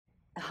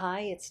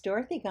Hi, it's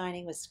Dorothy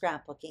Guining with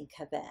Scrapbooking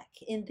Quebec.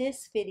 In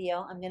this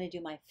video, I'm going to do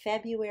my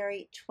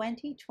February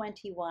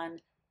 2021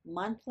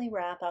 monthly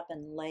wrap-up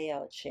and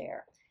layout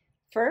share.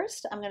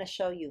 First, I'm going to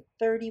show you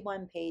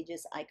 31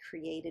 pages I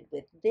created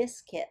with this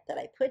kit that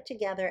I put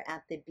together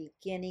at the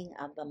beginning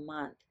of the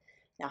month.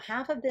 Now,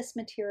 half of this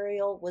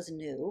material was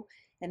new,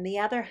 and the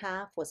other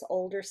half was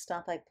older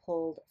stuff I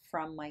pulled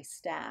from my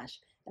stash.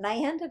 And I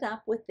ended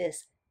up with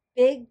this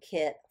big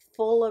kit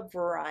full of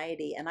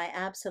variety, and I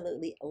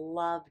absolutely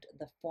loved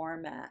the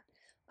format.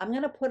 I'm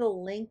going to put a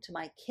link to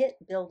my kit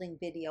building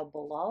video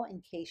below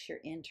in case you're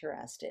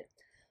interested.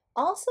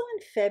 Also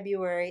in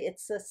February,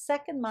 it's the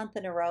second month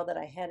in a row that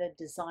I had a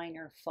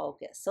designer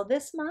focus. So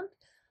this month,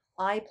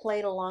 I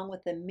played along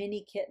with the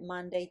Mini Kit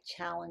Monday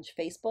Challenge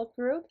Facebook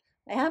group.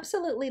 I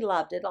absolutely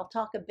loved it. I'll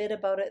talk a bit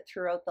about it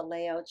throughout the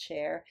layout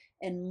share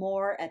and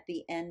more at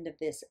the end of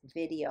this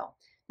video.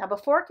 Now,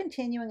 before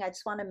continuing, I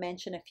just want to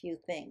mention a few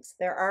things.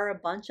 There are a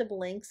bunch of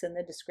links in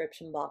the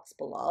description box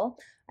below.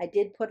 I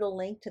did put a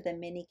link to the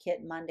Mini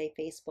Kit Monday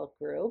Facebook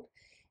group.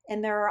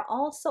 And there are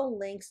also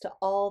links to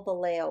all the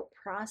layout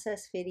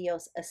process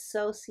videos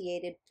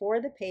associated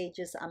for the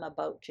pages I'm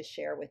about to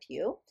share with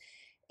you.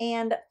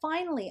 And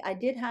finally, I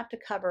did have to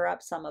cover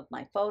up some of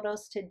my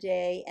photos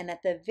today. And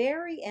at the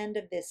very end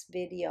of this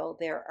video,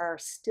 there are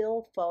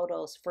still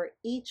photos for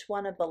each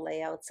one of the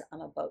layouts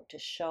I'm about to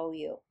show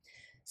you.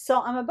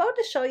 So I'm about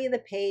to show you the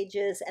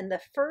pages, and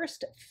the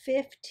first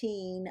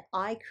 15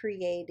 I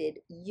created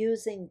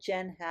using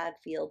Jen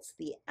Hadfield's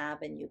The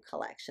Avenue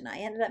collection. I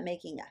ended up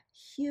making a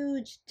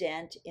huge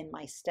dent in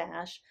my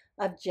stash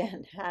of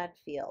Jen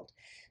Hadfield.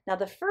 Now,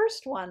 the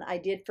first one I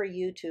did for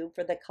YouTube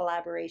for the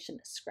collaboration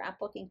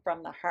Scrapbooking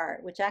from the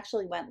Heart, which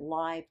actually went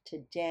live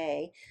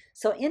today.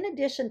 So in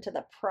addition to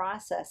the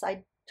process,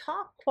 I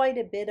talked quite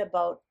a bit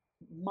about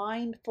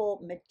mindful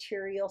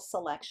material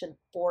selection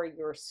for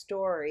your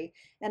story,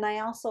 and I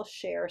also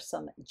share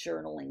some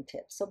journaling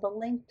tips, so the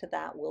link to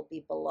that will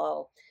be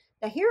below.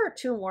 Now, here are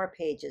two more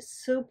pages,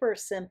 super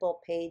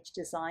simple page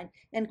design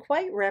and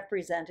quite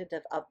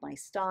representative of my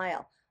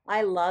style.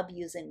 I love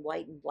using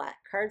white and black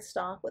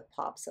cardstock with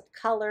pops of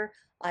color.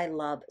 I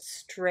love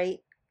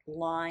straight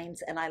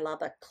lines, and I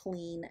love a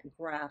clean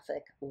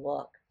graphic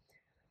look.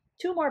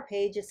 Two more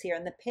pages here.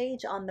 On the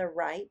page on the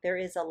right, there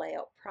is a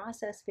layout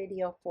process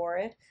video for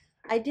it.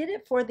 I did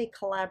it for the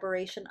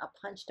collaboration A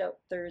Punched Out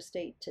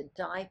Thursday to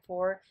Die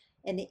For,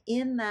 and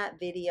in that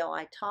video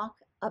I talk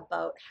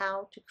about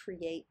how to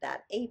create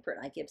that apron.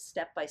 I give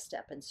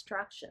step-by-step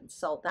instructions,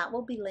 so that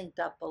will be linked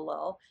up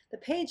below. The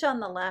page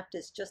on the left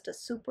is just a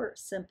super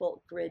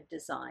simple grid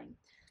design.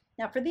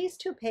 Now, for these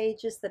two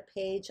pages, the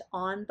page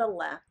on the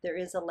left, there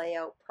is a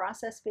layout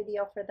process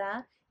video for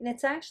that, and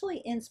it's actually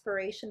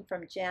inspiration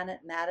from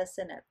Janet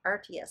Madison at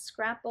RTS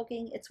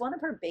Scrapbooking. It's one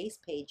of her base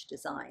page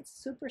designs,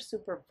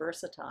 super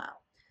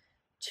versatile.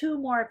 Two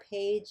more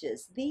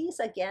pages. These,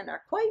 again,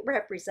 are quite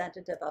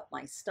representative of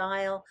my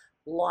style.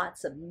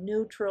 Lots of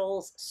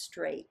neutrals,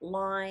 straight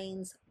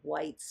lines,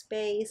 white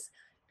space.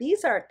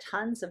 These are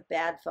tons of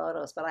bad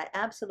photos, but I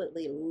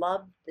absolutely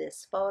love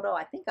this photo.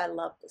 I think I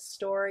love the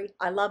story.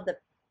 I love the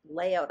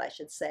layout, I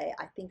should say.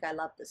 I think I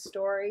love the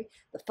story.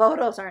 The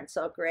photos aren't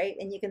so great,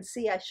 and you can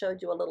see I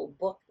showed you a little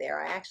book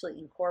there. I actually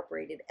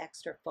incorporated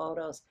extra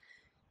photos.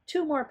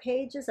 Two more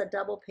pages, a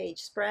double page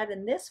spread,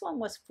 and this one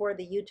was for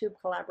the YouTube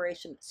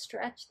collaboration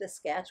Stretch the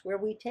Sketch, where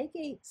we take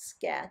a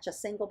sketch, a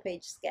single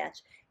page sketch,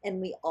 and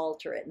we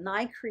alter it. And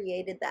I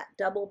created that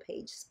double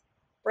page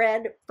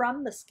spread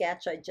from the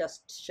sketch I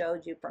just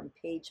showed you from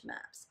Page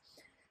Maps.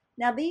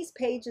 Now, these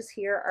pages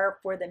here are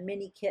for the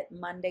Mini Kit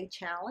Monday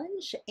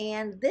Challenge,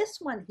 and this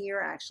one here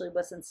actually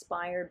was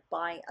inspired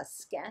by a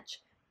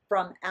sketch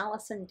from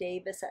Allison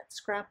Davis at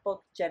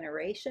Scrapbook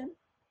Generation,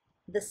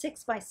 the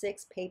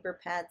 6x6 paper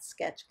pad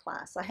sketch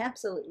class. I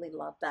absolutely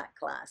love that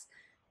class.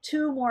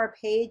 Two more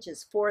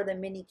pages for the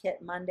Mini Kit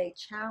Monday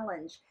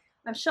Challenge.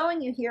 I'm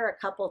showing you here a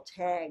couple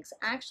tags.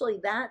 Actually,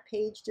 that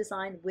page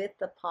design with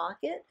the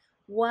pocket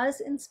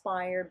was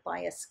inspired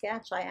by a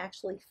sketch I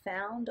actually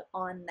found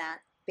on that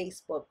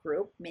Facebook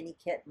group, Mini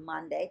Kit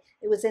Monday.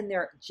 It was in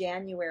their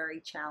January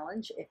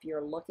challenge if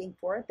you're looking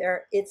for it.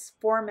 It's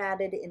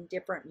formatted in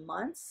different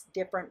months,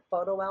 different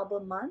photo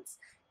album months.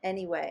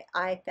 Anyway,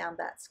 I found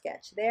that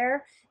sketch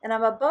there, and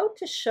I'm about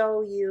to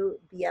show you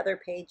the other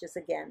pages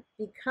again,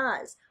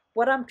 because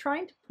what I'm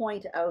trying to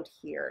point out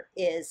here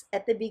is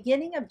at the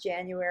beginning of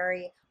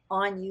January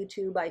on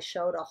YouTube, I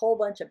showed a whole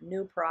bunch of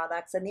new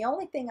products, and the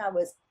only thing I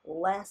was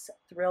less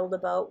thrilled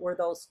about were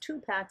those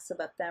 2 packs of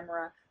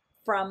ephemera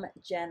from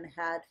Jen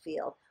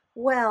Hadfield.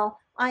 Well,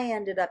 I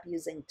ended up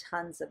using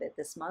tons of it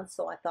this month,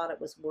 so I thought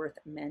it was worth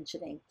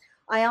mentioning.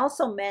 I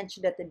also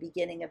mentioned at the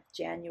beginning of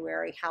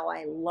January how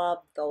I love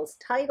those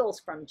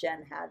titles from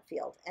Jen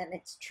Hadfield, and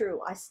it's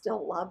true. I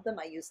still love them.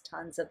 I use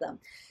tons of them.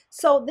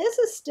 So this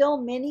is still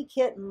Mini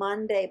Kit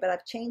Monday, but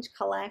I've changed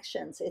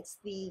collections. It's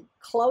the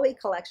Chloe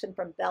collection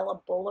from Bella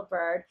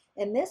Boulevard,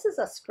 and this is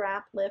a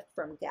scrap lift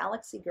from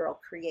Galaxy Girl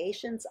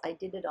Creations. I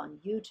did it on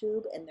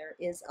YouTube, and there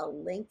is a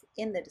link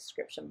in the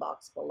description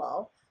box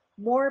below.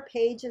 More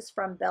pages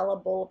from Bella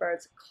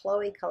Boulevard's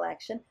Chloe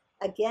collection.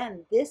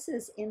 Again, this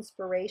is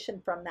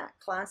inspiration from that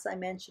class I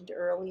mentioned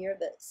earlier,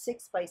 the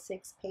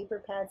 6x6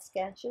 paper pad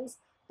sketches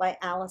by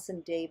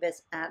Allison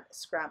Davis at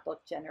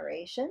Scrapbook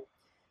Generation.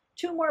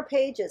 Two more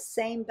pages,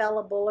 same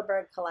Bella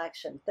Boulevard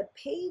collection. The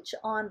page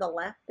on the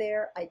left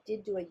there, I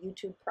did do a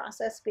YouTube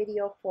process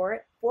video for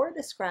it, for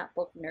the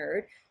Scrapbook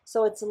Nerd,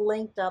 so it's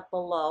linked up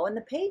below. And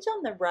the page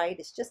on the right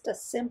is just a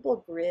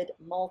simple grid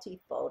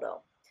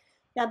multi-photo.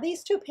 Now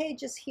these two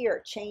pages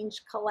here,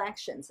 Change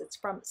Collections. It's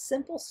from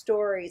Simple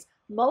Stories,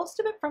 most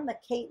of it from the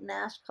Kate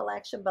Nash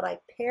collection, but I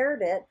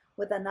paired it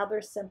with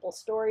another Simple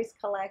Stories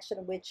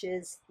collection, which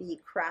is the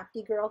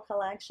Crafty Girl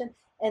collection.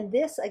 And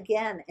this,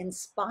 again,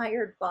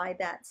 inspired by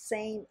that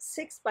same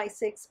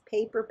 6x6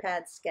 paper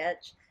pad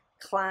sketch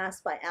class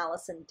by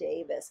Allison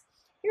Davis.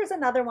 Here's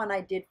another one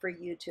I did for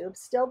YouTube,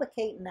 still the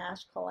Kate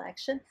Nash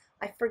collection.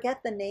 I forget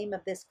the name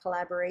of this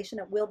collaboration.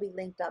 It will be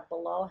linked up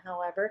below,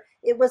 however.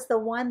 It was the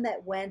one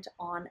that went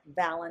on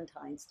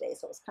Valentine's Day,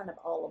 so it was kind of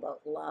all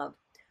about love.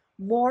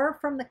 More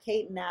from the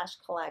Kate Nash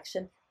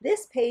collection.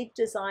 This page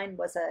design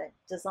was a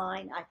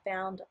design I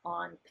found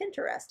on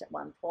Pinterest at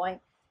one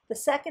point. The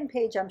second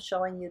page I'm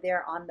showing you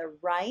there on the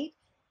right,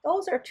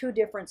 those are two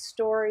different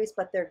stories,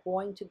 but they're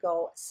going to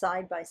go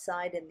side by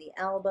side in the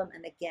album.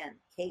 And again,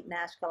 Kate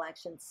Nash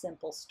collection,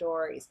 Simple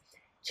Stories.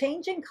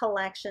 Changing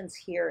collections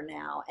here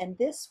now, and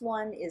this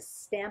one is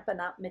Stampin'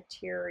 Up!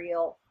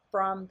 Material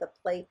from the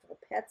Playful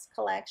Pets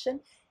collection.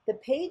 The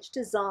page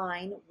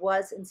design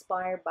was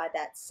inspired by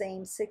that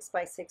same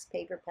 6x6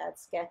 paper pad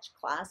sketch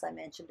class I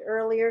mentioned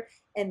earlier,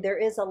 and there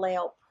is a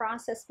layout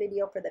process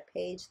video for the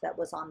page that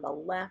was on the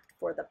left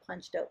for the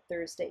Punched Out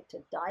Thursday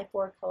to Die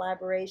For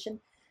collaboration.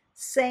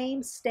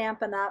 Same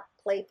Stampin' Up!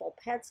 Playful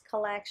Pets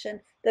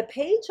collection. The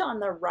page on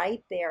the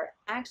right there,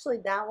 actually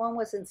that one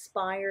was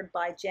inspired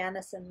by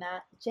Janet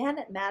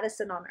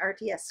Madison on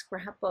RTS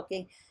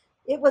Scrapbooking.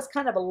 It was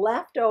kind of a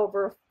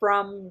leftover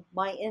from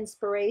my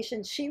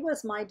inspiration. She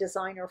was my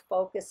designer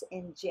focus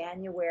in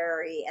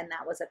January, and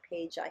that was a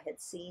page I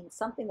had seen,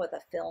 something with a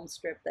film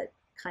strip that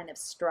kind of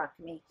struck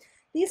me.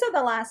 These are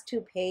the last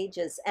two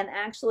pages, and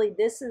actually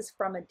this is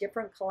from a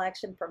different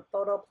collection from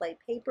Photoplay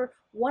Paper.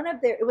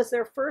 It was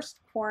their first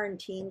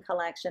quarantine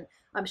collection.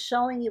 I'm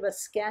showing you a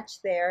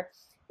sketch there.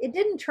 It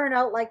didn't turn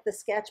out like the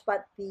sketch,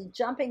 but the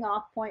jumping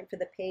off point for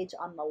the page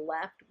on the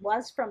left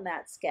was from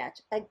that sketch.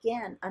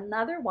 Again,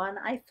 another one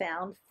I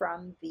found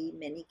from the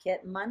Mini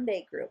Kit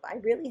Monday group. I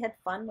really had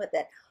fun with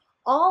it.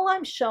 All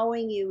I'm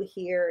showing you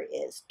here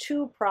is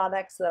two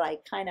products that I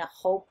kind of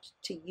hoped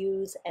to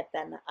use and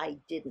then I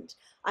didn't.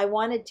 I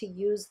wanted to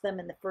use them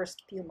in the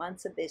first few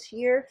months of this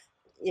year.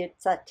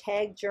 It's a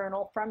tag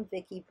journal from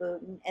Vicki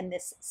Boutin and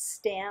this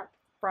stamp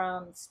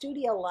from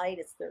Studio Light.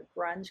 It's their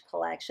grunge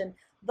collection.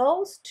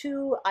 Those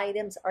two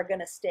items are going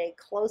to stay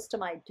close to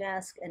my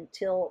desk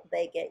until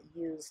they get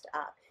used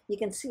up. You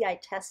can see I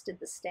tested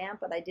the stamp,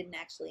 but I didn't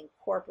actually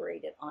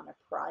incorporate it on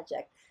a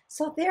project.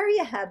 So there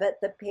you have it,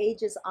 the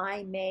pages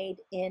I made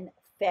in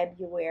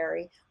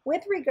February.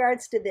 With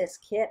regards to this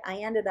kit, I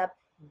ended up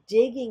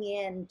digging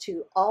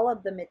into all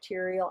of the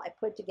material I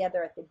put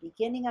together at the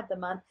beginning of the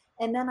month,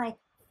 and then I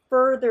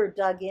further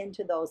dug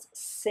into those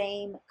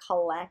same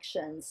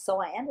collections.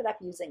 So I ended up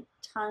using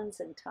tons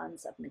and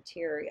tons of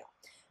material.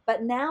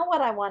 But now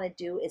what I want to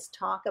do is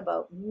talk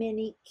about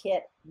Mini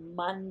Kit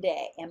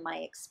Monday and my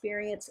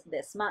experience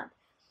this month.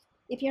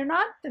 If you're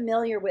not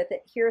familiar with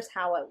it, here's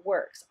how it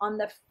works. On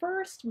the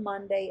first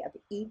Monday of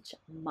each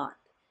month,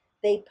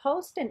 they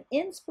post an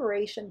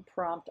inspiration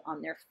prompt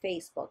on their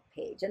Facebook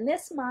page. And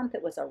this month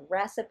it was a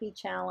recipe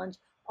challenge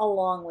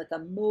along with a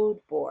mood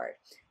board.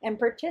 And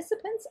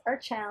participants are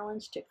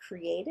challenged to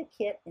create a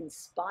kit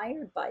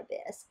inspired by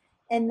this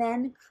and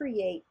then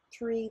create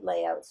 3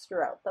 layouts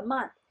throughout the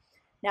month.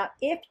 Now,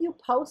 if you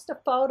post a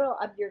photo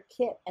of your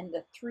kit and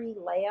the 3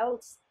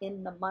 layouts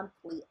in the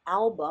monthly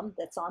album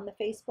that's on the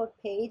Facebook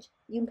page,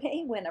 you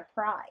may win a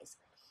prize.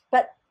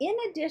 But in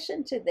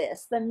addition to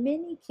this, the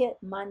Mini Kit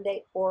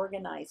Monday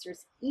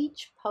organizers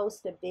each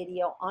post a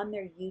video on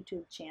their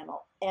YouTube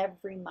channel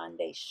every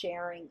Monday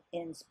sharing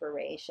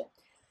inspiration.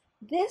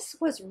 This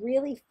was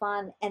really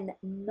fun and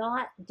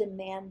not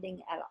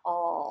demanding at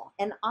all.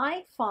 And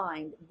I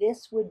find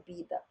this would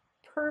be the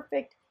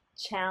perfect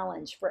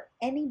challenge for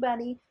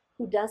anybody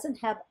who doesn't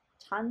have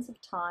tons of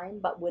time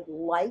but would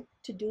like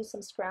to do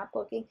some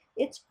scrapbooking.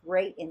 It's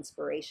great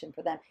inspiration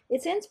for them.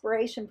 It's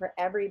inspiration for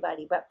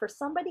everybody, but for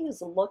somebody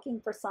who's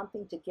looking for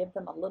something to give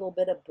them a little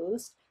bit of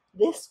boost,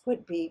 this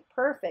would be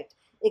perfect.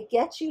 It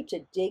gets you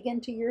to dig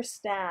into your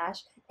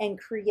stash and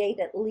create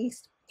at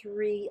least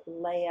 3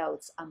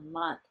 layouts a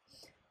month.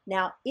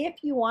 Now,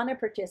 if you want to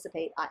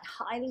participate, I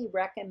highly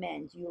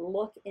recommend you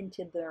look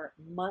into their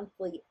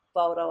monthly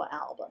photo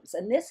albums.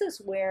 And this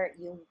is where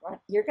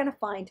you're going to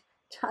find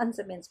tons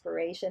of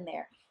inspiration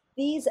there.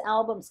 These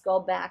albums go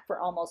back for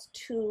almost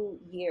 2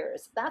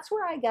 years. That's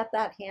where I got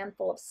that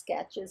handful of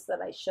sketches that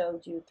I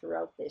showed you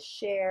throughout this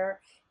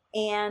share.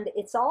 And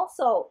it's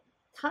also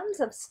tons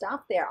of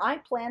stuff there. I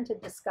plan to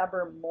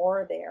discover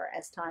more there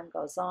as time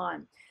goes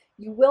on.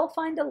 You will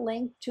find a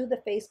link to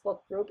the Facebook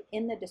group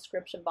in the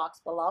description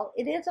box below.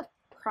 It is a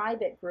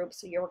private group,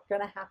 so you're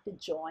going to have to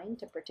join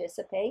to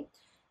participate.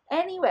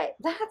 Anyway,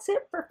 that's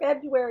it for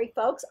February,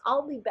 folks.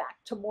 I'll be back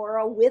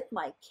tomorrow with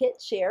my kit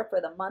share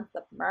for the month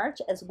of March,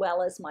 as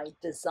well as my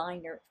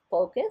designer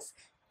focus.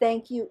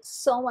 Thank you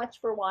so much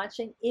for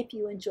watching. If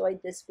you enjoyed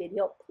this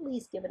video,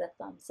 please give it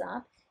a thumbs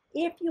up.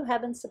 If you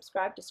haven't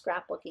subscribed to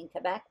Scrapbooking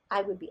Quebec,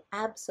 I would be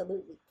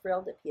absolutely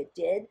thrilled if you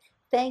did.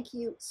 Thank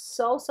you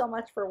so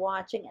much for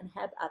watching, and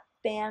have a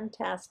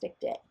fantastic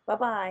day.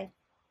 Bye-bye.